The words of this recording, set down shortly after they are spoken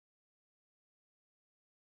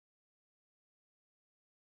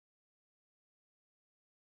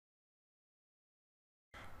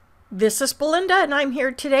This is Belinda, and I'm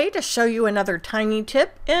here today to show you another tiny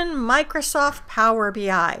tip in Microsoft Power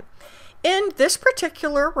BI. In this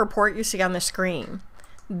particular report you see on the screen,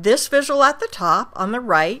 this visual at the top on the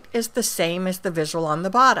right is the same as the visual on the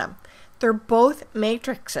bottom. They're both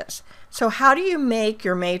matrices. So how do you make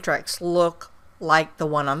your matrix look like the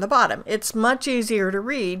one on the bottom? It's much easier to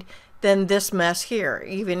read than this mess here.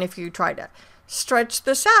 Even if you try to stretch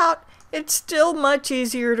this out, it's still much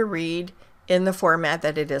easier to read in the format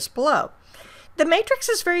that it is below. The matrix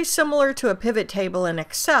is very similar to a pivot table in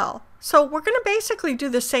Excel. So we're going to basically do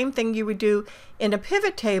the same thing you would do in a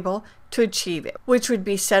pivot table to achieve it, which would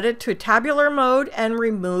be set it to tabular mode and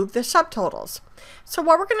remove the subtotals. So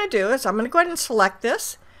what we're going to do is I'm going to go ahead and select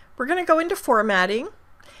this. We're going to go into formatting.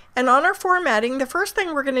 And on our formatting, the first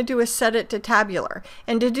thing we're going to do is set it to tabular.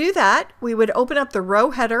 And to do that, we would open up the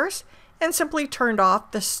row headers and simply turn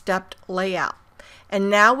off the stepped layout. And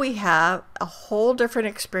now we have a whole different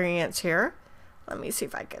experience here. Let me see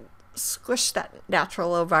if I can squish that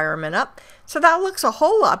natural environment up. So that looks a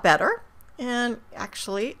whole lot better. And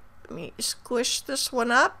actually, let me squish this one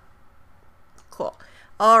up. Cool.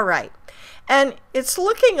 All right. And it's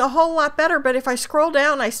looking a whole lot better, but if I scroll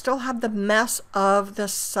down, I still have the mess of the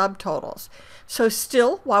subtotals. So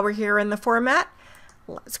still, while we're here in the format,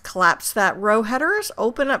 let's collapse that row headers,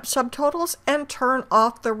 open up subtotals, and turn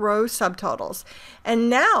off the row subtotals. And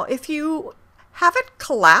now if you have it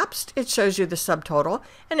collapsed, it shows you the subtotal,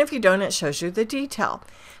 and if you don't, it shows you the detail.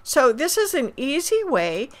 So this is an easy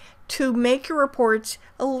way to make your reports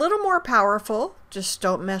a little more powerful. Just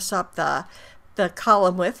don't mess up the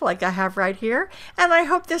column width like I have right here. And I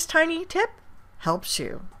hope this tiny tip helps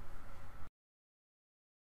you.